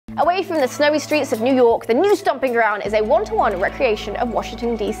Away from the snowy streets of New York, the new stomping ground is a one-to-one recreation of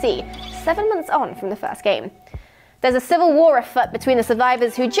Washington, D.C., 7 months on from the first game. There's a civil war afoot between the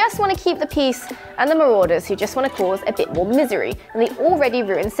survivors who just want to keep the peace and the marauders who just want to cause a bit more misery in the already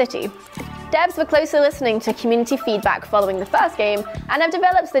ruined city. Devs were closely listening to community feedback following the first game and have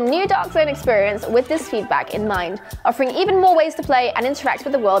developed the new Dark Zone experience with this feedback in mind, offering even more ways to play and interact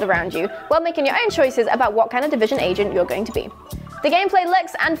with the world around you while making your own choices about what kind of Division agent you're going to be. The gameplay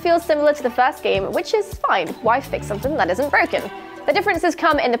looks and feels similar to the first game, which is fine. Why fix something that isn't broken? The differences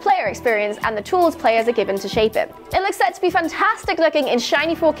come in the player experience and the tools players are given to shape it. It looks set to be fantastic looking in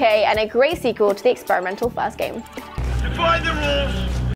shiny 4K and a great sequel to the experimental first game. Define the rules.